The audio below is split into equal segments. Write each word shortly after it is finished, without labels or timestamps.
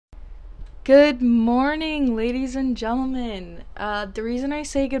Good morning, ladies and gentlemen. The reason I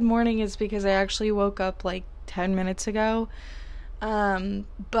say good morning is because I actually woke up like 10 minutes ago.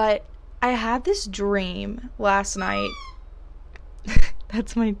 But I had this dream last night.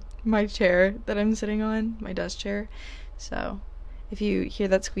 That's my chair that I'm sitting on, my desk chair. So, if you hear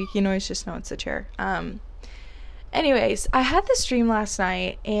that squeaky noise, just know it's a chair. Anyways, I had this dream last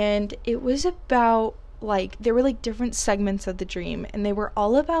night, and it was about like there were like different segments of the dream, and they were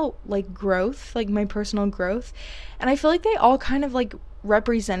all about like growth, like my personal growth. And I feel like they all kind of like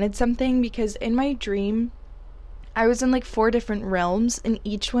represented something, because in my dream I was in like four different realms, and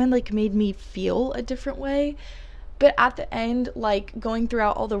each one like made me feel a different way. But at the end, like going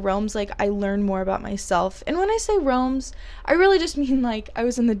throughout all the realms, like I learned more about myself. And when I say realms, I really just mean like I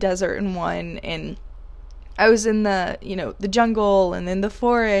was in the desert in one, and I was in the jungle, and then the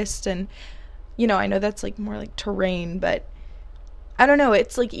forest, and I know that's like more like terrain, but I don't know,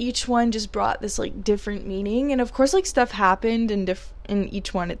 it's like each one just brought this like different meaning. And of course, like stuff happened in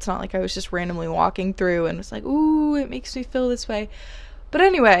each one. It's not like I was just randomly walking through and was like, ooh, it makes me feel this way. But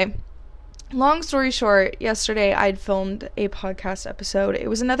anyway, long story short, yesterday I'd filmed a podcast episode. It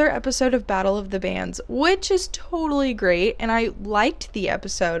was another episode of Battle of the Bands, which is totally great, and I liked the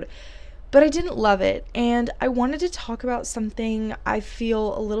episode, but I didn't love it. And I wanted to talk about something I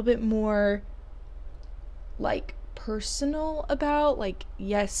feel a little bit more like personal about. Like,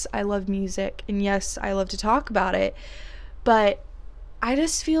 yes, I love music, and yes, I love to talk about it, but I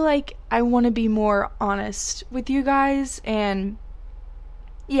just feel like I want to be more honest with you guys. And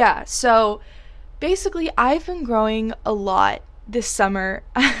yeah, so basically I've been growing a lot this summer.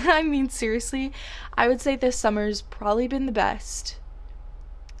 I mean, seriously, I would say this summer's probably been the best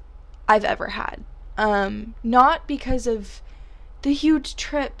I've ever had. Not because of the huge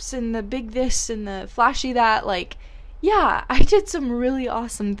trips and the big this and the flashy that. Like, yeah, I did some really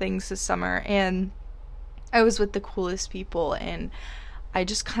awesome things this summer, and I was with the coolest people, and I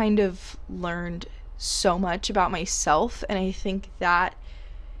just kind of learned so much about myself. And I think that,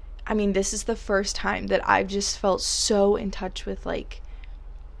 I mean, this is the first time that I've just felt so in touch with like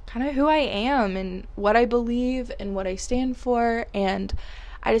kind of who I am and what I believe and what I stand for. And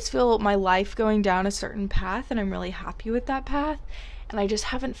I just feel my life going down a certain path, and I'm really happy with that path. And I just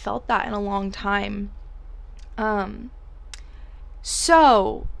haven't felt that in a long time.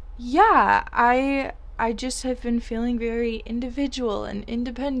 So yeah, I just have been feeling very individual and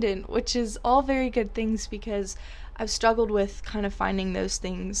independent, which is all very good things, because I've struggled with kind of finding those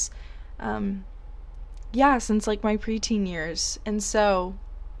things, since like my preteen years. And so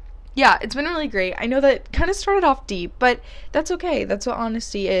yeah, it's been really great. I know that kind of started off deep, but that's okay. That's what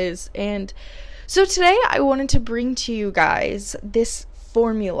honesty is. And so today I wanted to bring to you guys this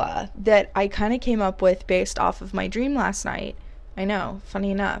formula that I kind of came up with based off of my dream last night. I know,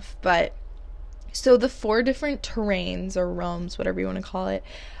 funny enough. But so the four different terrains or realms, whatever you want to call it,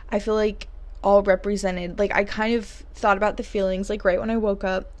 I feel like all represented, like I kind of thought about the feelings, like right when I woke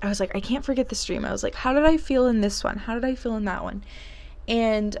up, I was like, I can't forget this dream. I was like, how did I feel in this one? How did I feel in that one?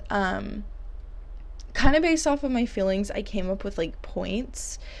 And kind of based off of my feelings, I came up with like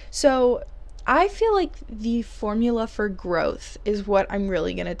points. So I feel like the formula for growth is what I'm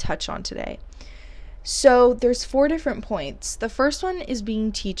really going to touch on today. So there's four different points. The first one is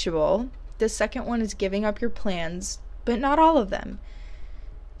being teachable. The second one is giving up your plans, but not all of them.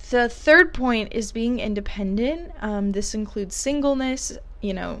 The third point is being independent. This includes singleness,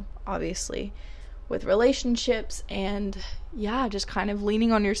 obviously, with relationships, and yeah, just kind of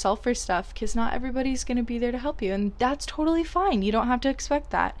leaning on yourself for stuff, because not everybody's going to be there to help you, and that's totally fine. You don't have to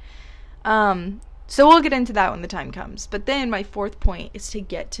expect that. So we'll get into that when the time comes. But then my fourth point is to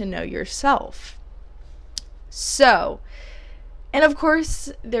get to know yourself. So, and of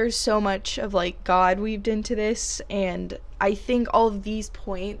course, there's so much of like God weaved into this, and I think all of these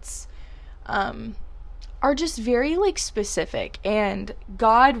points are just very like specific, and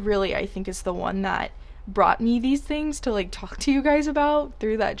God really, I think, is the one that brought me these things to like talk to you guys about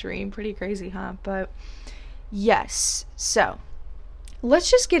through that dream. Pretty crazy, huh? But yes, so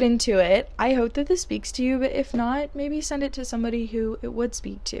let's just get into it. I hope that this speaks to you, but if not, maybe send it to somebody who it would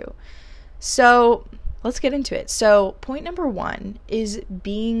speak to. So let's get into it. So point number one is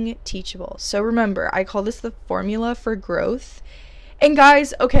being teachable. So remember, I call this the formula for growth. And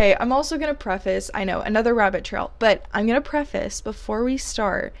guys, okay, I'm also going to preface, I know, another rabbit trail, but I'm going to preface before we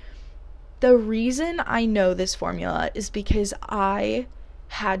start, the reason I know this formula is because I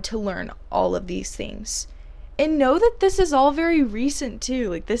had to learn all of these things. And know that this is all very recent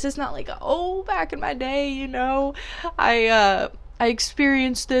too. Like, this is not like, oh, back in my day, I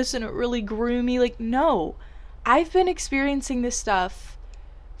experienced this and it really grew me. Like, no, I've been experiencing this stuff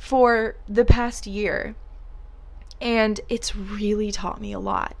for the past year, and it's really taught me a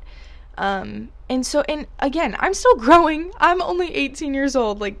lot. And again, I'm still growing. I'm only 18 years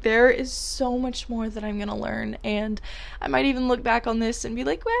old. Like, there is so much more that I'm gonna learn, and I might even look back on this and be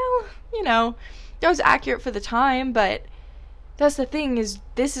like, well, that was accurate for the time, but that's the thing, is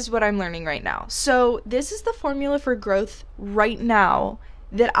this is what I'm learning right now. So this is the formula for growth right now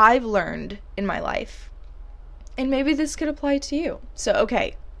that I've learned in my life. And maybe this could apply to you. So,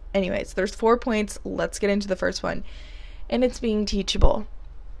 okay. Anyways, there's 4 points. Let's get into the first one. And it's being teachable.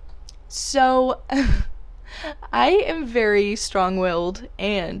 So, I am very strong-willed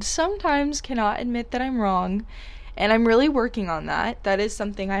and sometimes cannot admit that I'm wrong. And I'm really working on that. That is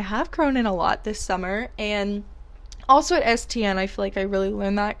something I have grown in a lot this summer. And also at STN, I feel like I really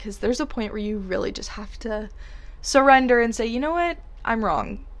learned that, because there's a point where you really just have to surrender and say, you know what, I'm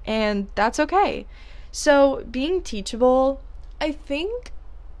wrong. And that's okay. So being teachable, I think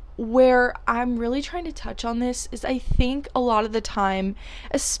where I'm really trying to touch on this is, I think a lot of the time,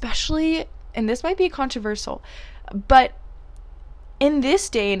 especially, and this might be controversial, but in this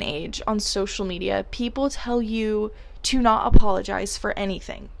day and age on social media, people tell you to not apologize for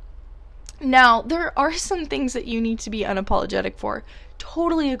anything. Now, there are some things that you need to be unapologetic for.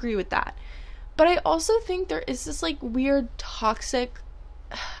 Totally agree with that. But I also think there is this like weird toxic,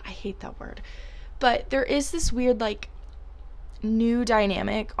 I hate that word, but there is this weird like new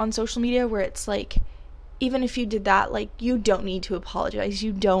dynamic on social media where it's like, even if you did that, like, you don't need to apologize.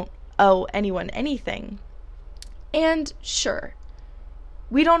 You don't owe anyone anything. And sure,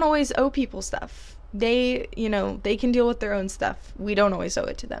 we don't always owe people stuff. They can deal with their own stuff. We don't always owe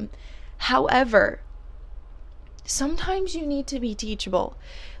it to them. However, sometimes you need to be teachable.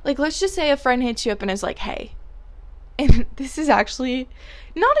 Like, let's just say a friend hits you up and is like, hey, and this is actually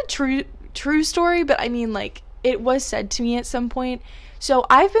not a true story, but I mean, like, it was said to me at some point. So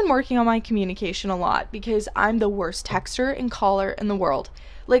I've been working on my communication a lot because I'm the worst texter and caller in the world.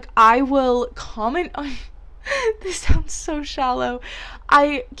 Like, I will comment on this sounds so shallow.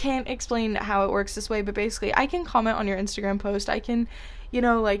 I can't explain how it works this way, but basically I can comment on your Instagram post. I can,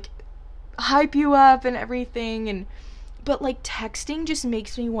 like, hype you up and everything, but like, texting just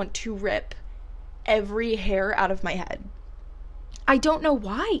makes me want to rip every hair out of my head. I don't know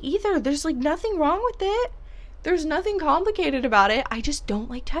why either. There's like nothing wrong with it. There's nothing complicated about it. I just don't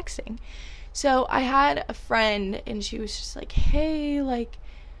like texting. So I had a friend, and she was just like, hey, like,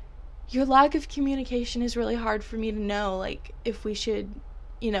 your lack of communication is really hard for me to know, like, if we should,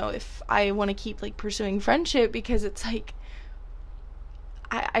 if I want to keep like pursuing friendship, because it's like,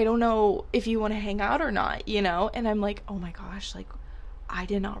 I don't know if you want to hang out or not, and I'm like, oh my gosh, like, I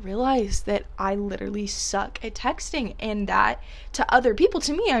did not realize that I literally suck at texting, and that to other people,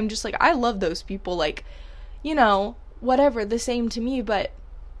 to me, I'm just like, I love those people, like, whatever, the same to me, but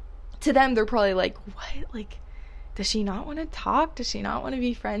to them, they're probably like, what, like, does she not want to talk? Does she not want to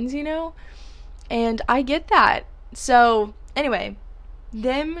be friends, And I get that. So anyway,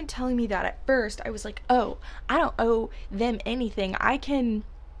 them telling me that at first, I was like, oh, I don't owe them anything. I can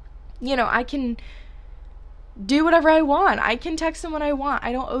do whatever I want. I can text them when I want.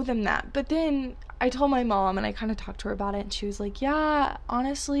 I don't owe them that. But then I told my mom, and I kind of talked to her about it, and she was like, yeah,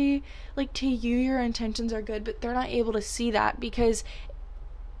 honestly, like, to you, your intentions are good, but they're not able to see that, because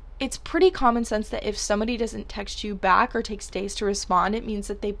it's pretty common sense that if somebody doesn't text you back or takes days to respond, it means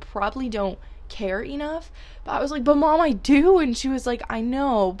that they probably don't care enough. But I was like, but Mom, I do. And she was like, I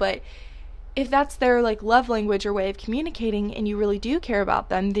know, but if that's their like love language or way of communicating, and you really do care about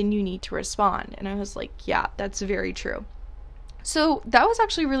them, then you need to respond. And I was like, yeah, that's very true. So that was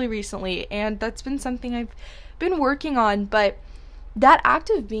actually really recently, and that's been something I've been working on. But that act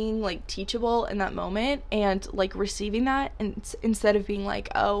of being like teachable in that moment, and like receiving that, and instead of being like,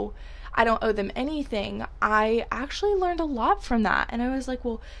 oh, I don't owe them anything, I actually learned a lot from that. And I was like,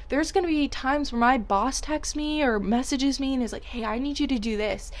 well, there's gonna be times where my boss texts me or messages me and is like, hey, I need you to do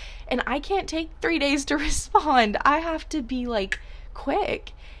this, and I can't take 3 days to respond. I have to be like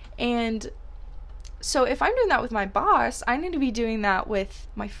quick. And so if I'm doing that with my boss, I need to be doing that with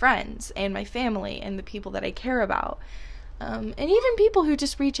my friends and my family and the people that I care about. And even people who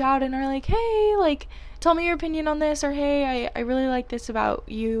just reach out and are like, hey, like, tell me your opinion on this, or hey, I really like this about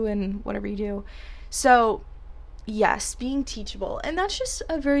you and whatever you do. So yes, being teachable. And that's just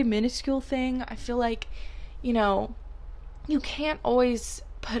a very minuscule thing. I feel like, you can't always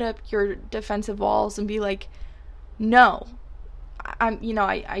put up your defensive walls and be like, no,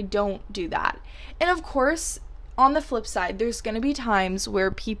 I don't do that. And of course, on the flip side, there's going to be times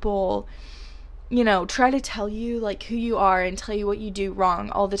where people, try to tell you like who you are and tell you what you do wrong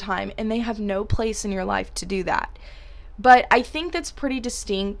all the time, and they have no place in your life to do that. But I think that's pretty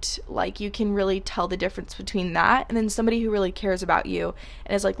distinct. Like, you can really tell the difference between that and then somebody who really cares about you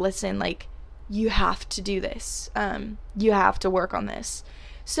and is like, listen, like, you have to do this. You have to work on this.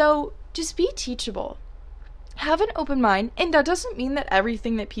 So just be teachable. Have an open mind. And that doesn't mean that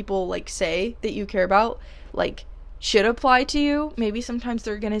everything that people, like, say that you care about, like, should apply to you. Maybe sometimes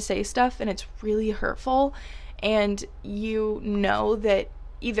they're going to say stuff and it's really hurtful. And you know that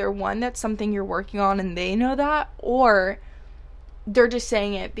either one, that's something you're working on and they know that, or they're just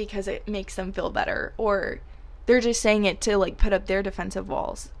saying it because it makes them feel better, or they're just saying it to, like, put up their defensive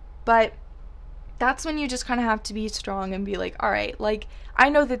walls. But that's when you just kind of have to be strong and be like, all right, like, I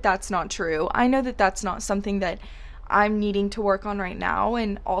know that that's not true. I know that that's not something that I'm needing to work on right now.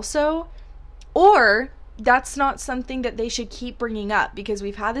 And also, or that's not something that they should keep bringing up because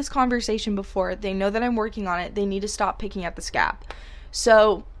we've had this conversation before. They know that I'm working on it. They need to stop picking at the scab.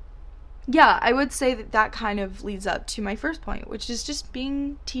 So, yeah, I would say that that kind of leads up to my first point, which is just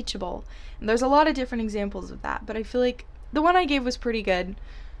being teachable. And there's a lot of different examples of that, but I feel like the one I gave was pretty good.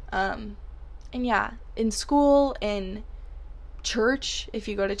 And yeah, in school, in church, if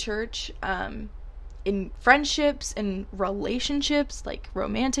you go to church, in friendships, in relationships, like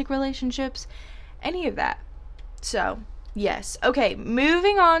romantic relationships, any of that. So, yes. Okay,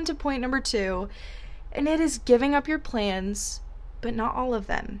 moving on to point number 2, and it is giving up your plans, but not all of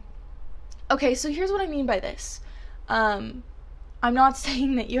them. Okay, so here's what I mean by this. I'm not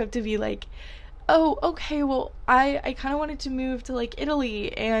saying that you have to be like, oh, okay, well, I kind of wanted to move to, like,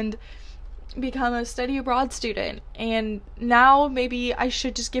 Italy and become a study abroad student, and now maybe I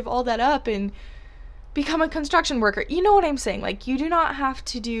should just give all that up and become a construction worker. You know what I'm saying? Like, you do not have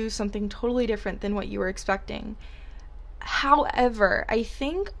to do something totally different than what you were expecting. However, I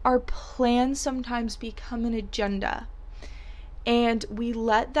think our plans sometimes become an agenda, and we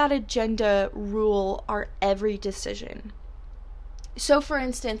let that agenda rule our every decision. So, for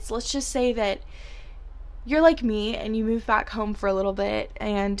instance, let's just say that you're like me and you move back home for a little bit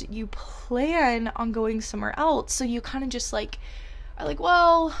and you plan on going somewhere else. So you kind of just like are like,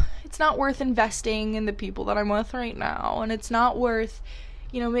 well, it's not worth investing in the people that I'm with right now. And it's not worth,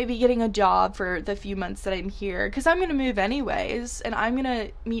 you know, maybe getting a job for the few months that I'm here because I'm going to move anyways and I'm going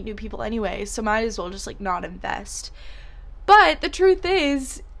to meet new people anyways. So might as well just, like, not invest. But the truth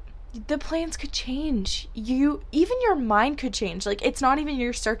is, the plans could change. Even your mind could change. Like, it's not even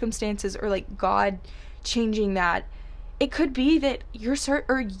your circumstances or, like, God changing that. It could be that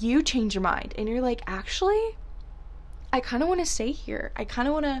you change your mind and you're like, actually, I kind of want to stay here. I kind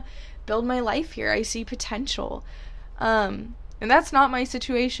of want to build my life here. I see potential. And that's not my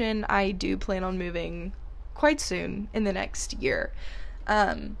situation. I do plan on moving quite soon in the next year.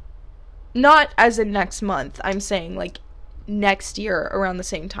 Not as in next month. I'm saying, like, next year around the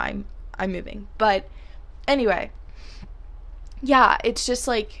same time I'm moving. But anyway, yeah, it's just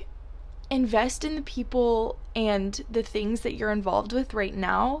like, invest in the people and the things that you're involved with right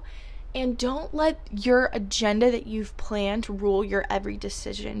now, and don't let your agenda that you've planned rule your every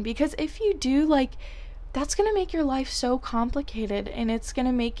decision, because if you do, like, that's going to make your life so complicated and it's going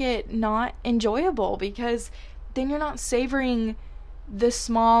to make it not enjoyable, because then you're not savoring the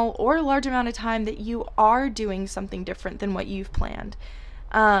small or large amount of time that you are doing something different than what you've planned.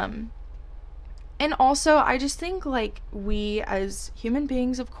 And also, I just think, like, we as human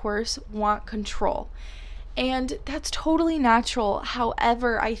beings, of course, want control. And that's totally natural.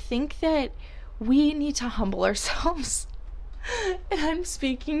 However, I think that we need to humble ourselves. And I'm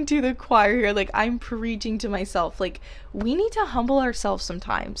speaking to the choir here, like, I'm preaching to myself. Like, we need to humble ourselves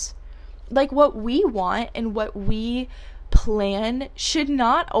sometimes. Like, what we want and what we plan should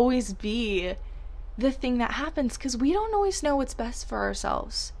not always be the thing that happens, because we don't always know what's best for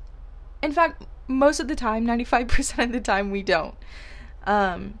ourselves. In fact, most of the time, 95% of the time, we don't.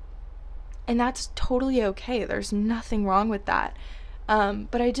 And that's totally okay. There's nothing wrong with that.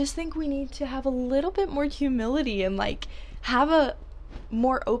 But I just think we need to have a little bit more humility and, like, have a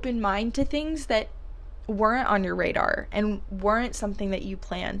more open mind to things that weren't on your radar and weren't something that you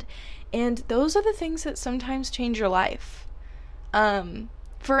planned. And those are the things that sometimes change your life.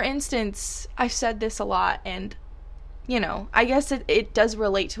 For instance, I've said this a lot, and, you know, I guess it does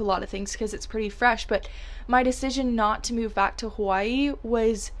relate to a lot of things because it's pretty fresh, but my decision not to move back to Hawaii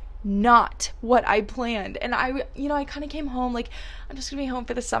was not what I planned. And I kind of came home like, I'm just gonna be home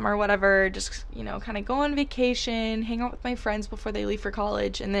for the summer, whatever, just, you know, kind of go on vacation, hang out with my friends before they leave for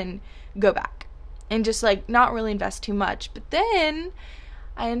college, and then go back and just, like, not really invest too much. But then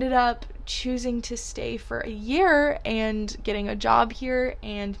I ended up choosing to stay for a year and getting a job here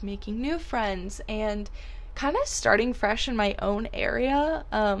and making new friends and kind of starting fresh in my own area,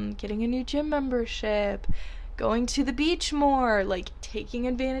 getting a new gym membership, going to the beach more, like taking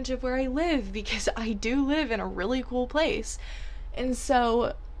advantage of where I live, because I do live in a really cool place. And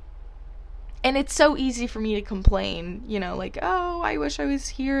so, and it's so easy for me to complain, you know, like, oh, I wish I was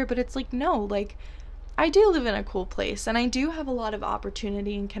here, but it's like, no, like, I do live in a cool place, and I do have a lot of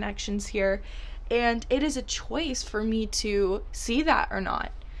opportunity and connections here, and it is a choice for me to see that or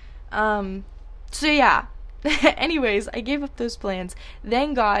not. So yeah. Anyways, I gave up those plans.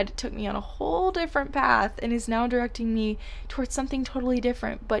 Then God took me on a whole different path and is now directing me towards something totally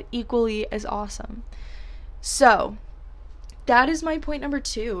different, but equally as awesome. So, that is my point number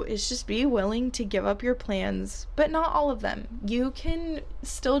 2, is just be willing to give up your plans, but not all of them. You can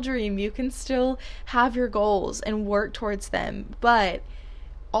still dream, you can still have your goals and work towards them, but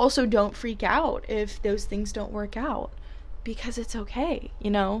also don't freak out if those things don't work out, because it's okay, you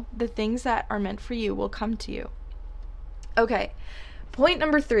know? The things that are meant for you will come to you. Okay, point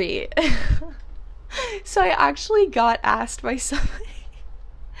number 3. So I actually got asked by somebody.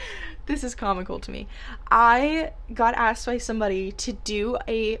 This is comical to me. I got asked by somebody to do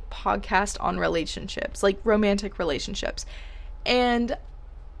a podcast on relationships, like romantic relationships. And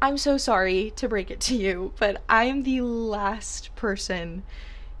I'm so sorry to break it to you, but I am the last person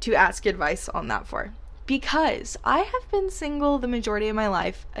to ask advice on that for. Because I have been single the majority of my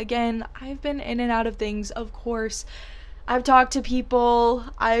life. Again, I've been in and out of things, of course. I've talked to people.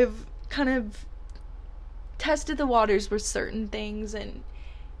 I've kind of tested the waters with certain things, and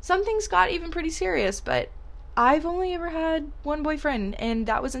some things got even pretty serious, but I've only ever had one boyfriend, and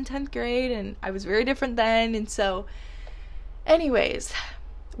that was in 10th grade, and I was very different then. And so, anyways,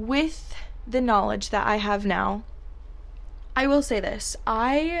 with the knowledge that I have now, I will say this.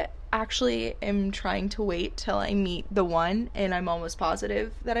 I actually am trying to wait till I meet the one, and I'm almost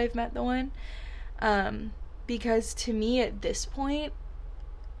positive that I've met the one, because to me at this point,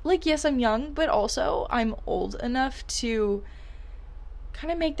 like, yes, I'm young, but also I'm old enough to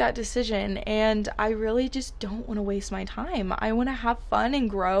kind of make that decision, and I really just don't want to waste my time. I want to have fun and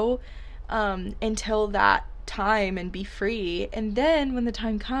grow until that time and be free, and then when the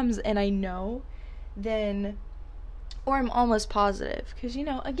time comes and I know, then, or I'm almost positive, because, you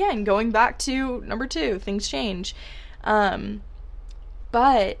know, again, going back to number 2, things change.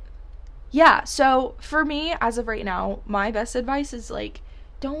 But yeah, so for me, as of right now, my best advice is, like,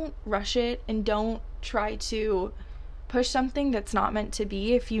 don't rush it, and don't try to push something that's not meant to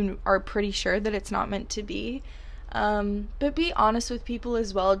be if you are pretty sure that it's not meant to be. But be honest with people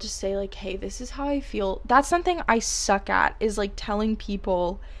as well. Just say, like, hey, this is how I feel. That's something I suck at, is, like, telling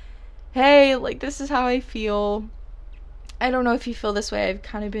people, hey, like, this is how I feel. I don't know if you feel this way. I've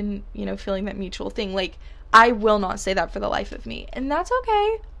kind of been, you know, feeling that mutual thing. Like, I will not say that for the life of me. And that's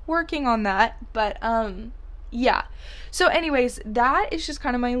okay. Working on that. But, yeah. So anyways, that is just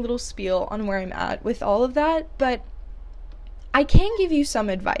kind of my little spiel on where I'm at with all of that. But I can give you some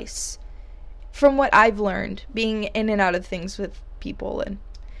advice from what I've learned being in and out of things with people, and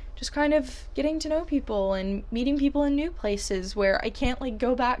just kind of getting to know people and meeting people in new places where I can't, like,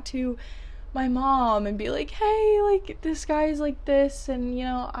 go back to my mom and be like, hey, like, this guy's like this, and, you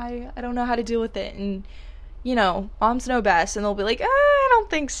know, I don't know how to deal with it, and, you know, moms know best, and they'll be like, I don't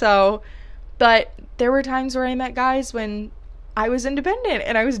think so. But there were times where I met guys when I was independent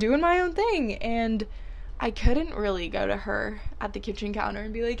and I was doing my own thing, and I couldn't really go to her at the kitchen counter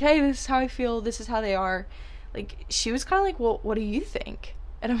and be like, hey, this is how I feel, this is how they are. Like, she was kind of like, well, what do you think?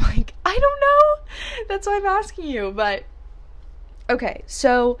 And I'm like, I don't know. That's why I'm asking you. But okay,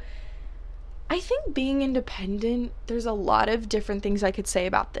 so I think being independent, there's a lot of different things I could say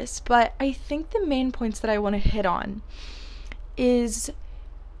about this, but I think the main points that I want to hit on is,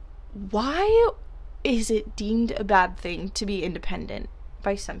 why is it deemed a bad thing to be independent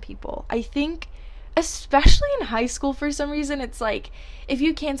by some people? I think, especially in high school, for some reason, it's like, if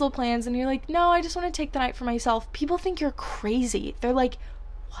you cancel plans and you're like, no, I just want to take the night for myself, people think you're crazy. They're like,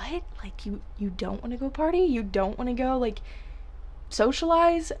 what? Like, you don't want to go party? You don't want to go, like,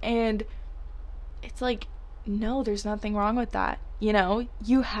 socialize? And it's like, no, there's nothing wrong with that. You know,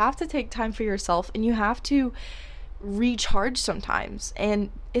 you have to take time for yourself, and you have to recharge sometimes,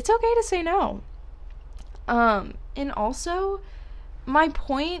 and it's okay to say no. And also, my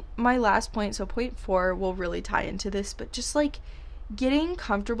last point, so point 4 will really tie into this, but just, like, getting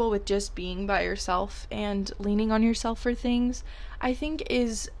comfortable with just being by yourself and leaning on yourself for things, I think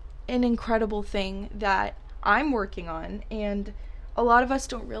is an incredible thing that I'm working on, and a lot of us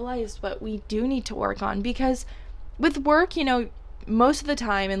don't realize, but we do need to work on, because with work, you know, most of the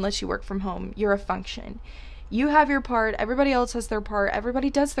time, unless you work from home, you're a function. You have your part, everybody else has their part, everybody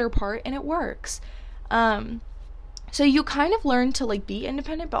does their part, and it works. So you kind of learn to like be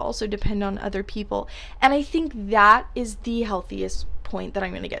independent, but also depend on other people. And I think that is the healthiest point that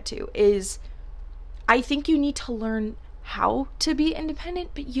I'm going to get to, is I think you need to learn how to be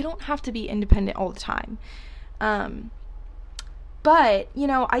independent, but you don't have to be independent all the time. But, you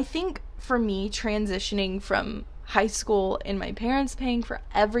know, I think for me, transitioning from high school and my parents paying for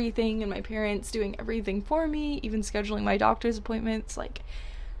everything and my parents doing everything for me, even scheduling my doctor's appointments, like,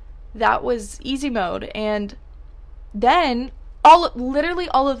 that was easy mode. And then literally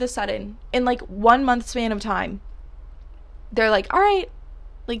all of a sudden, in like 1 month span of time, they're like, all right,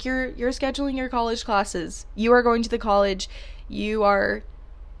 like, you're scheduling your college classes, you are going to the college, you are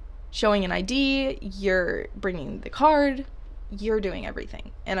showing an ID, you're bringing the card, you're doing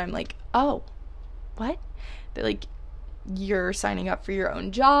everything. And I'm like, oh, what? They're like, you're signing up for your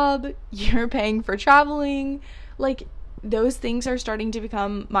own job, you're paying for traveling, like, those things are starting to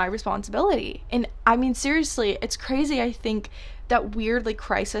become my responsibility. And I mean, seriously, it's crazy. I think that weird like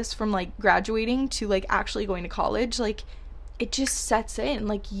crisis from like graduating to like actually going to college, like, it just sets in.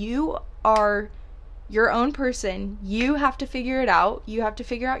 Like, you are your own person, you have to figure it out, you have to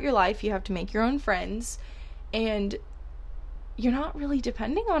figure out your life, you have to make your own friends, and you're not really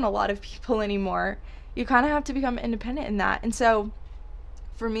depending on a lot of people anymore. You kind of have to become independent in that. And so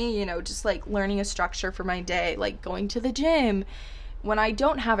for me, you know, just like learning a structure for my day, like going to the gym when I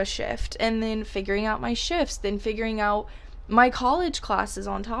don't have a shift, and then figuring out my shifts, then figuring out my college classes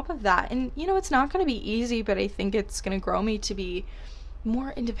on top of that. And, you know, it's not going to be easy, but I think it's going to grow me to be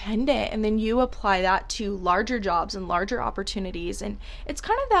more independent. And then you apply that to larger jobs and larger opportunities. And it's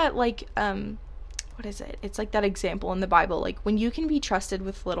kind of that like, what is it? It's like that example in the Bible, like, when you can be trusted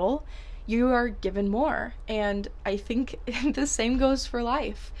with little, you are given more. And I think the same goes for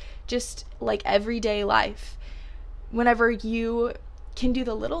life, just like everyday life. Whenever you can do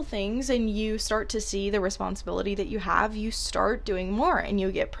the little things and you start to see the responsibility that you have, you start doing more and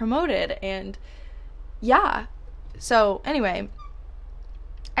you get promoted. And yeah, so anyway,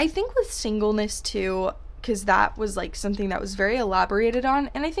 I think with singleness too, because that was like something that was very elaborated on,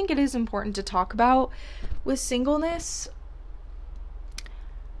 and I think it is important to talk about with singleness.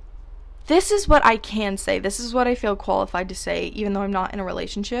 This is what I can say. This is what I feel qualified to say, even though I'm not in a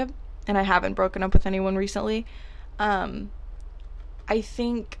relationship and I haven't broken up with anyone recently. I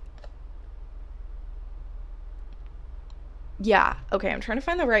think, yeah, okay, I'm trying to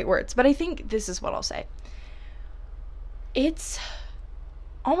find the right words, but I think this is what I'll say. It's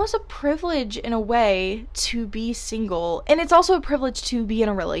almost a privilege in a way to be single, and it's also a privilege to be in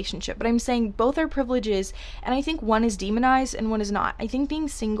a relationship, but I'm saying both are privileges, and I think one is demonized and one is not. I think being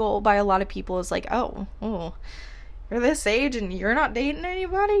single by a lot of people is like, oh, you're this age and you're not dating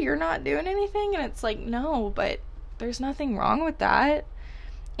anybody, you're not doing anything, and it's like, no, but there's nothing wrong with that.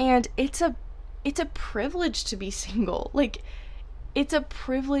 And it's a privilege to be single. Like, it's a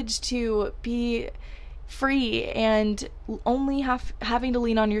privilege to be free and only having to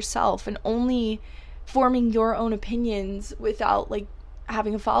lean on yourself and only forming your own opinions without like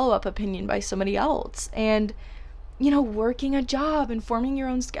having a follow-up opinion by somebody else, and, you know, working a job and forming your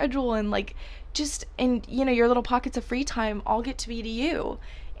own schedule, and like just, and, you know, your little pockets of free time all get to be to you,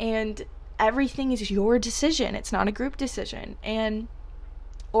 and everything is your decision. It's not a group decision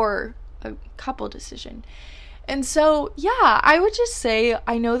or a couple decision. And so yeah, I would just say,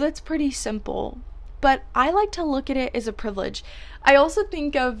 I know that's pretty simple, but I like to look at it as a privilege. I also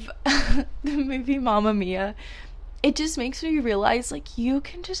think of the movie Mamma Mia. It just makes me realize, like, you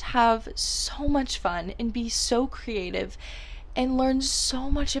can just have so much fun and be so creative and learn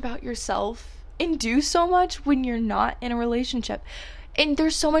so much about yourself and do so much when you're not in a relationship. And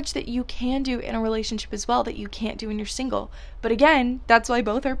there's so much that you can do in a relationship as well that you can't do when you're single. But again, that's why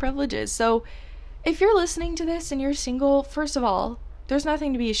both are privileges. So if you're listening to this and you're single, first of all, there's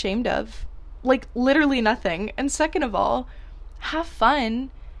nothing to be ashamed of. Like, literally nothing. And second of all, have fun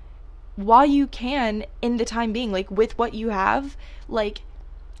while you can in the time being, like, with what you have. Like,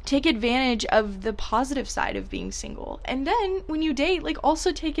 take advantage of the positive side of being single. And then when you date, like,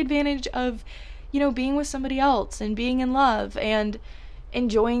 also take advantage of, you know, being with somebody else and being in love and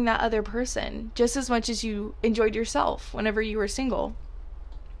enjoying that other person just as much as you enjoyed yourself whenever you were single.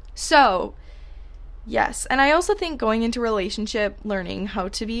 So yes, and I also think going into a relationship, learning how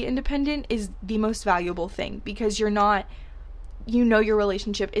to be independent is the most valuable thing, because you're not, you know, your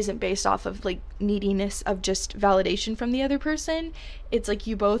relationship isn't based off of like neediness of just validation from the other person. It's like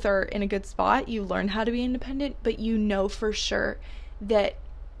you both are in a good spot, you learn how to be independent, but you know for sure that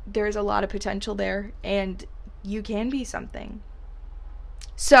there's a lot of potential there and you can be something.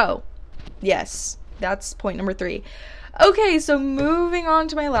 So yes, that's point number 3. Okay, so moving on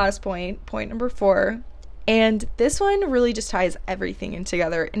to my last point number 4, And this one really just ties everything in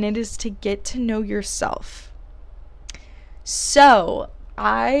together, and it is to get to know yourself. So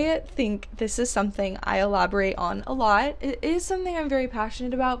I think this is something I elaborate on a lot. It is something I'm very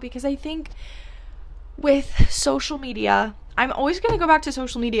passionate about because I think with social media, I'm always going to go back to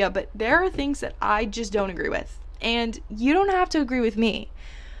social media, but there are things that I just don't agree with. And you don't have to agree with me.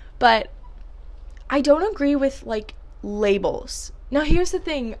 But I don't agree with, like, labels. Now, here's the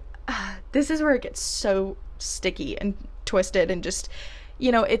thing. This is where it gets so sticky and twisted and just,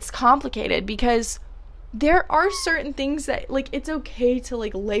 it's complicated because there are certain things that, like, it's okay to,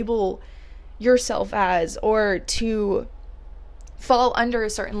 like, label yourself as or to fall under a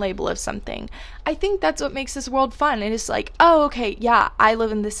certain label of something. I think that's what makes this world fun. And it's like, oh, okay, yeah, I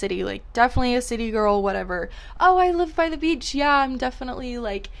live in the city, like, definitely a city girl, whatever. Oh, I live by the beach. Yeah, I'm definitely,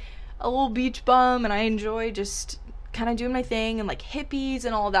 like, a little beach bum, and I enjoy just kind of doing my thing, and, like, hippies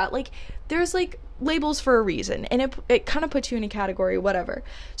and all that. Like, there's, like, labels for a reason, and it kind of puts you in a category, whatever.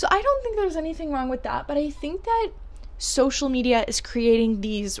 So I don't think there's anything wrong with that, but I think that social media is creating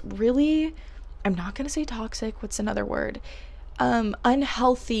these really, I'm not going to say toxic, what's another word?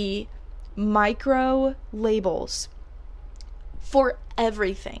 Unhealthy micro labels for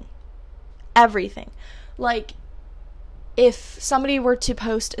everything. Like, if somebody were to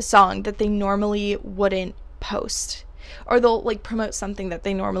post a song that they normally wouldn't post, or they'll, like, promote something that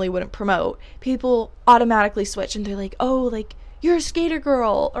they normally wouldn't promote, people automatically switch and they're like, oh, like, you're a skater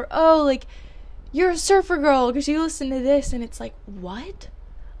girl, or oh, like, you're a surfer girl because you listen to this. And it's like, what?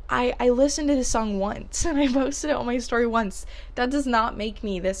 I listened to this song once and I posted it on my story once. That does not make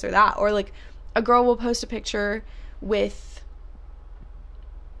me this or that. Or, like, a girl will post a picture with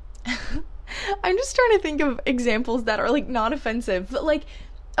I'm just trying to think of examples that are, like, not offensive, but, like,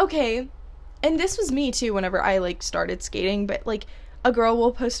 okay, and this was me too whenever I, like, started skating, but, like, a girl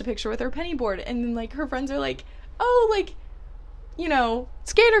will post a picture with her penny board, and then, like, her friends are like, oh, like,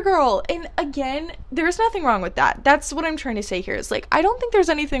 skater girl. And again, there's nothing wrong with that. That's what I'm trying to say here, is, like, I don't think there's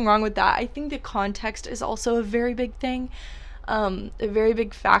anything wrong with that. I think the context is also a very big thing, a very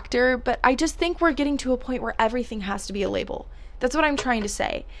big factor, but I just think we're getting to a point where everything has to be a label. That's what I'm trying to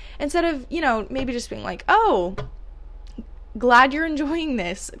say. Instead of, maybe just being like, oh, glad you're enjoying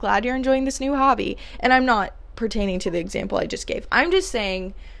this. Glad you're enjoying this new hobby. And I'm not pertaining to the example I just gave. I'm just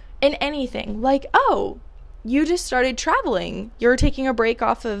saying in anything, like, oh, you just started traveling. You're taking a break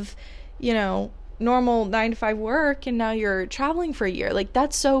off of, normal 9-to-5 work, and now you're traveling for a year. Like,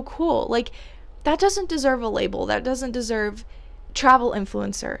 that's so cool. Like, that doesn't deserve a label. That doesn't deserve travel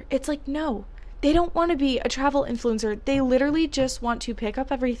influencer. It's like, no. They don't want to be a travel influencer. They literally just want to pick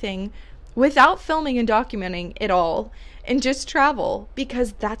up everything without filming and documenting it all and just travel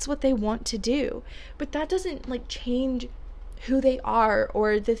because that's what they want to do. But that doesn't, like, change who they are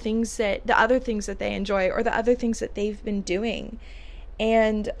or the other things that they enjoy or the other things that they've been doing.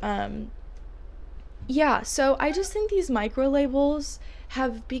 And so I just think these micro labels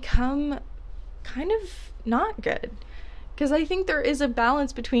have become kind of not good. Because I think there is a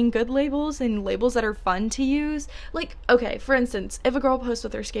balance between good labels and labels that are fun to use. Like, okay, for instance, if a girl posts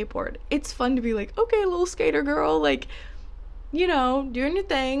with her skateboard, it's fun to be like, okay, little skater girl, like, doing your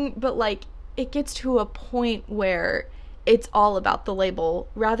thing. But, like, it gets to a point where it's all about the label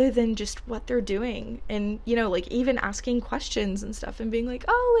rather than just what they're doing. And, like, even asking questions and stuff and being like,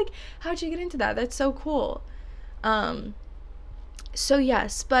 oh, like, how'd you get into that? That's so cool. So,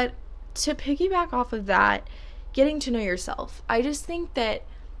 yes, but to piggyback off of that, getting to know yourself. I just think that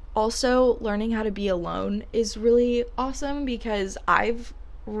also learning how to be alone is really awesome because I've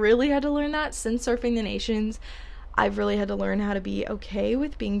really had to learn that since Surfing the Nations. I've really had to learn how to be okay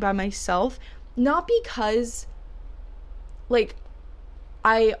with being by myself. Not because, like,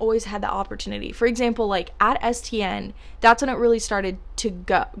 I always had the opportunity. For example, like, at STN, that's when it really started to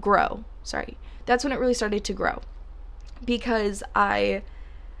grow. Sorry. That's when it really started to grow. Because I've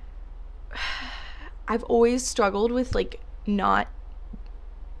always struggled with, like, not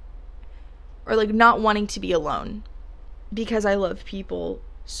wanting to be alone because I love people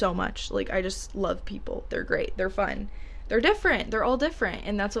so much. Like, I just love people. They're great. They're fun. They're different. They're all different.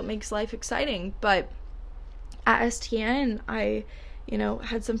 And that's what makes life exciting. But at STN, I,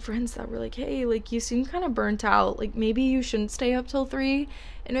 had some friends that were like, hey, like, you seem kind of burnt out. Like, maybe you shouldn't stay up till 3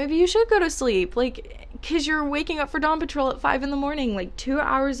 and maybe you should go to sleep. Like, because you're waking up for Dawn Patrol at 5 a.m, like 2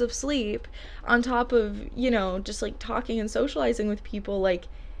 hours of sleep on top of, just, like, talking and socializing with people. Like,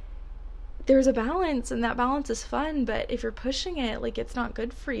 there's a balance, and that balance is fun, but if you're pushing it, like, it's not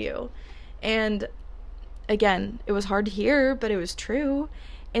good for you. And again, it was hard to hear, but it was true.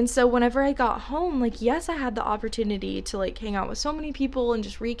 And so whenever I got home, like, yes, I had the opportunity to, like, hang out with so many people and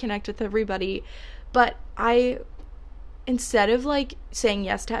just reconnect with everybody, But instead of like saying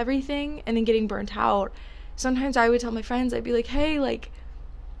yes to everything and then getting burnt out, sometimes I would tell my friends, I'd be like, hey, like,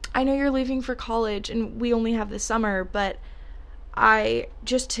 I know you're leaving for college and we only have the summer, but I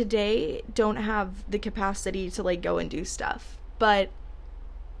just today don't have the capacity to like go and do stuff. But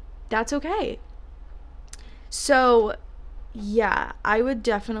that's okay. So yeah, I would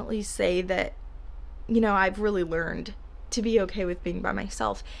definitely say that, I've really learned to be okay with being by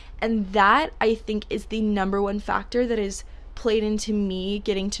myself. And that, I think, is the number one factor that has played into me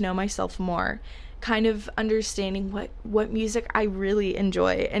getting to know myself more. Kind of understanding what music I really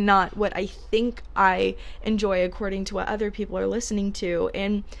enjoy and not what I think I enjoy according to what other people are listening to.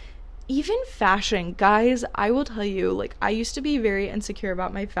 And even fashion, guys, I will tell you, like, I used to be very insecure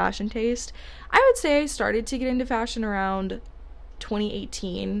about my fashion taste. I would say I started to get into fashion around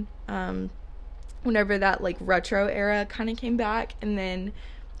 2018, whenever that, like, retro era kind of came back. And then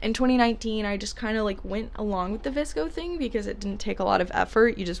in 2019, I just kind of, like, went along with the VSCO thing because it didn't take a lot of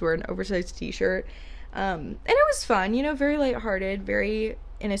effort. You just wear an oversized t-shirt. And it was fun, very lighthearted, very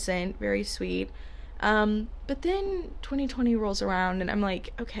innocent, very sweet. But then 2020 rolls around and I'm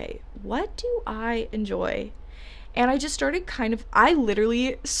like, okay, what do I enjoy? And I just started I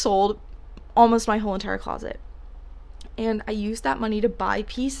literally sold almost my whole entire closet. And I used that money to buy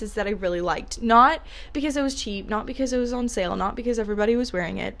pieces that I really liked. Not because it was cheap, not because it was on sale, not because everybody was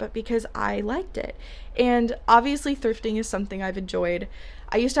wearing it, but because I liked it. And obviously thrifting is something I've enjoyed.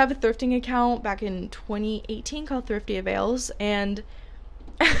 I used to have a thrifting account back in 2018 called Thrifty Avails, and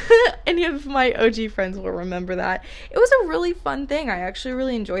any of my OG friends will remember that. It was a really fun thing. I actually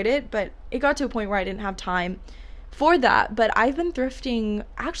really enjoyed it, but it got to a point where I didn't have time for that. But I've been thrifting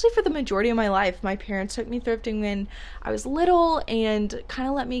actually for the majority of my life. My parents took me thrifting when I was little and kind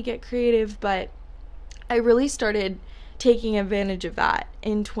of let me get creative, but I really started taking advantage of that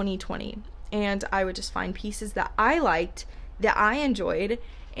in 2020. And I would just find pieces that I liked, that I enjoyed,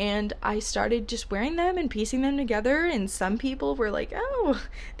 and I started just wearing them and piecing them together. And some people were like, oh,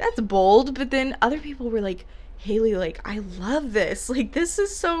 that's bold. But then other people were like, Haley, like, I love this. Like, this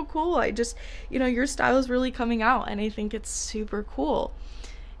is so cool. I just, your style is really coming out, and I think it's super cool.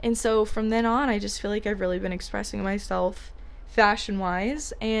 And so from then on, I just feel like I've really been expressing myself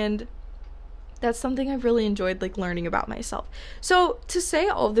fashion-wise, and that's something I've really enjoyed, like, learning about myself. So to say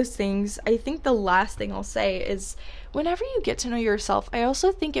all of those things, I think the last thing I'll say is whenever you get to know yourself, I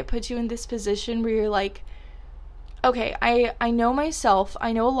also think it puts you in this position where you're like, okay, I know myself,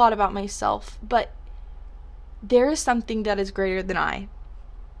 I know a lot about myself, but there is something that is greater than I.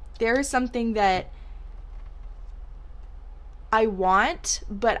 There is something that I want,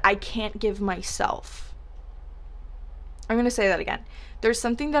 but I can't give myself. I'm going to say that again. There's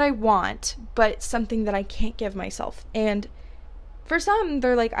something that I want, but something that I can't give myself. And for some,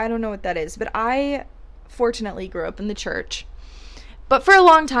 they're like, I don't know what that is. But I fortunately grew up in the church. But for a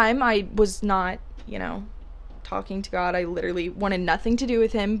long time, I was not, talking to God. I literally wanted nothing to do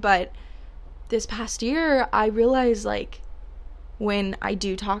with him. But this past year, I realized, like, when I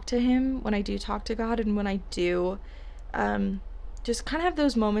do talk to him, when I do talk to God, and when I do just kind of have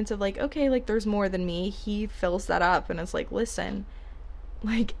those moments of like, okay, like, there's more than me, he fills that up, and it's like, listen,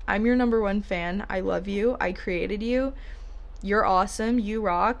 like, I'm your number one fan, I love you, I created you, you're awesome, you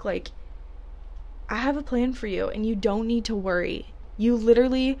rock, like, I have a plan for you, and you don't need to worry. You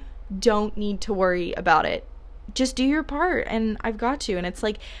literally don't need to worry about it. Just do your part, and I've got you. And it's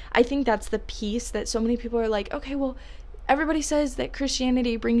like, I think that's the piece that so many people are like, okay, well, everybody says that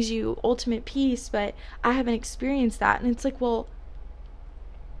Christianity brings you ultimate peace, but I haven't experienced that. And it's like, well,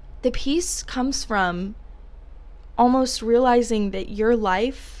 the peace comes from almost realizing that your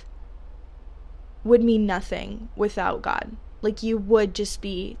life would mean nothing without God. Like, you would just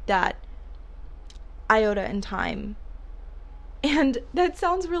be that iota in time. And that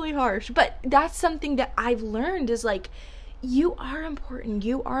sounds really harsh, but that's something that I've learned is like, you are important.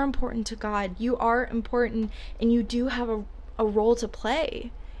 You are important to God. You are important, and you do have a role to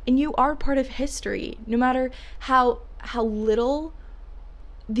play. And you are part of history. No matter how little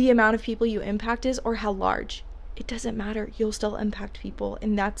the amount of people you impact is or how large. It doesn't matter. You'll still impact people,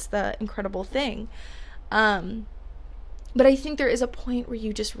 and that's the incredible thing. But I think there is a point where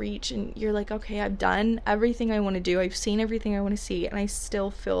you just reach and you're like, okay, I've done everything I want to do. I've seen everything I want to see, and I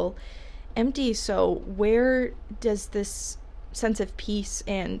still feel empty. So where does this sense of peace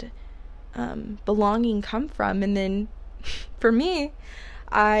and belonging come from? And then for me,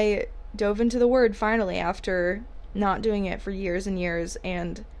 I dove into the Word finally after not doing it for years and years,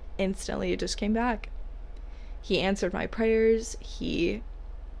 and instantly it just came back. He answered my prayers. He,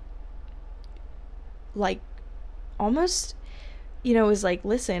 like, almost was like,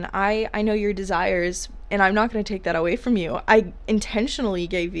 listen, I know your desires, and I'm not going to take that away from you. I intentionally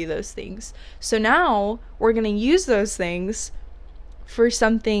gave you those things. So now we're going to use those things for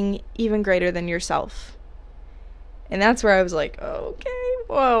something even greater than yourself. And that's where I was like, okay,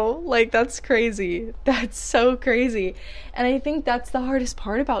 whoa, like, that's crazy. That's so crazy. And I think that's the hardest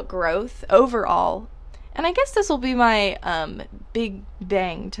part about growth overall. And I guess this will be my big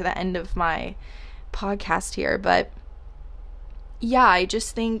bang to the end of my podcast here. But yeah, I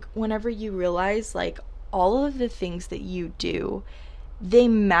just think whenever you realize, like, all of the things that you do, they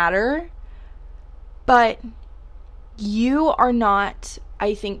matter, but you are not,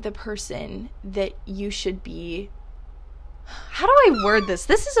 I think, the person that you should be. How do I word this?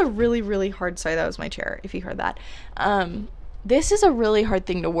 This is a really, really hard, sorry, that was my chair, if you heard that. This is a really hard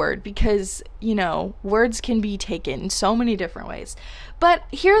thing to word because, words can be taken so many different ways. But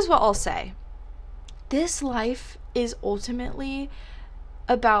here's what I'll say. This life is ultimately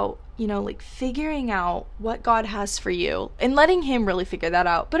about, like, figuring out what God has for you and letting him really figure that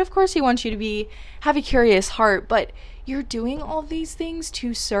out. But of course he wants you to have a curious heart, but you're doing all these things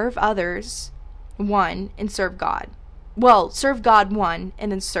to serve others, one, and serve God. Well, serve God, one,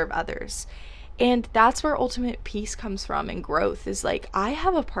 and then serve others. And that's where ultimate peace comes from, and growth is like, I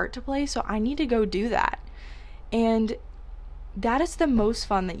have a part to play, so I need to go do that. And that is the most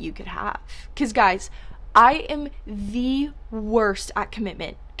fun that you could have. Because guys, I am the worst at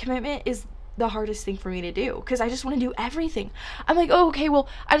commitment. Commitment is the hardest thing for me to do because I just want to do everything. I'm like, oh, okay, well,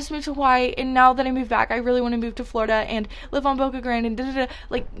 I just moved to Hawaii, and now that I moved back, I really want to move to Florida and live on Boca Grande and da-da-da.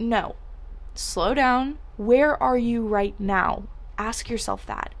 Like, no. Slow down. Where are you right now? Ask yourself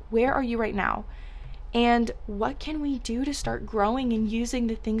that. Where are you right now? And what can we do to start growing and using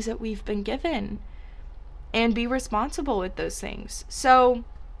the things that we've been given? And be responsible with those things. So,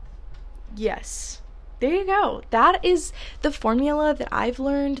 yes. There you go. That is the formula that I've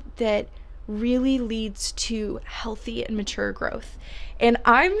learned that really leads to healthy and mature growth. And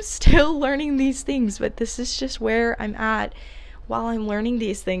I'm still learning these things, but this is just where I'm at while I'm learning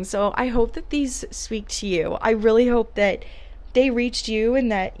these things. So I hope that these speak to you. I really hope that they reached you and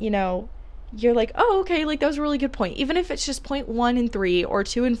that, you're like, oh, okay, like, that was a really good point. Even if it's just point 1 and 3 or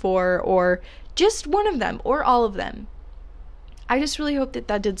 2 and 4 or just one of them or all of them. I just really hope that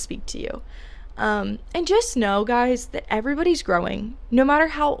that did speak to you. And just know, guys, that everybody's growing. No matter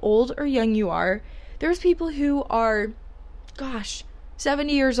how old or young you are, there's people who are,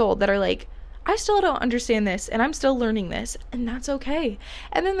 70 years old that are like, I still don't understand this, and I'm still learning this, and that's okay.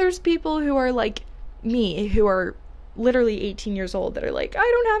 And then there's people who are like me, who are literally 18 years old, that are like, I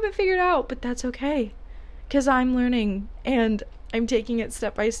don't have it figured out, but that's okay. Because I'm learning, and I'm taking it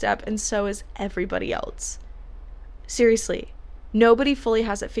step by step, and so is everybody else. Seriously. Nobody fully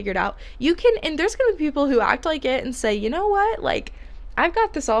has it figured out. And there's going to be people who act like it and say, you know what, like, I've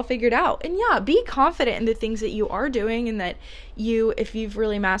got this all figured out. And yeah, be confident in the things that you are doing, and that if you've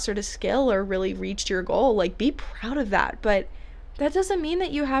really mastered a skill or really reached your goal, like, be proud of that. But that doesn't mean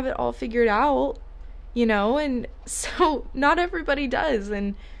that you have it all figured out, and so not everybody does,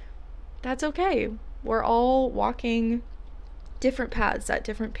 and that's okay. We're all walking different paths at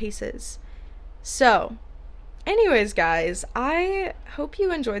different paces. So, anyways, guys, I hope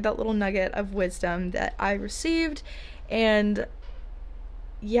you enjoyed that little nugget of wisdom that I received, and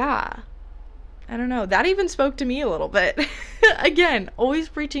yeah, I don't know, that even spoke to me a little bit. Again, always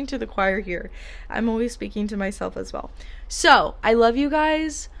preaching to the choir here. I'm always speaking to myself as well. So, I love you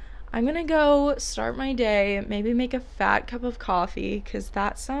guys. I'm gonna go start my day, maybe make a fat cup of coffee, because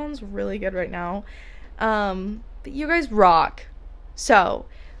that sounds really good right now. But you guys rock. So,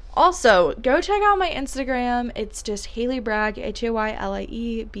 also, go check out my Instagram. It's just Hayley Bragg, HAYLIEBRAGG,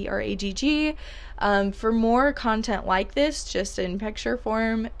 for more content like this, just in picture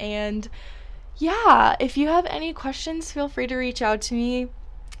form. And yeah, if you have any questions, feel free to reach out to me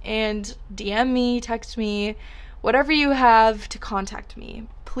and DM me, text me, whatever you have to contact me.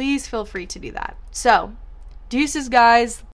 Please feel free to do that. So, deuces, guys.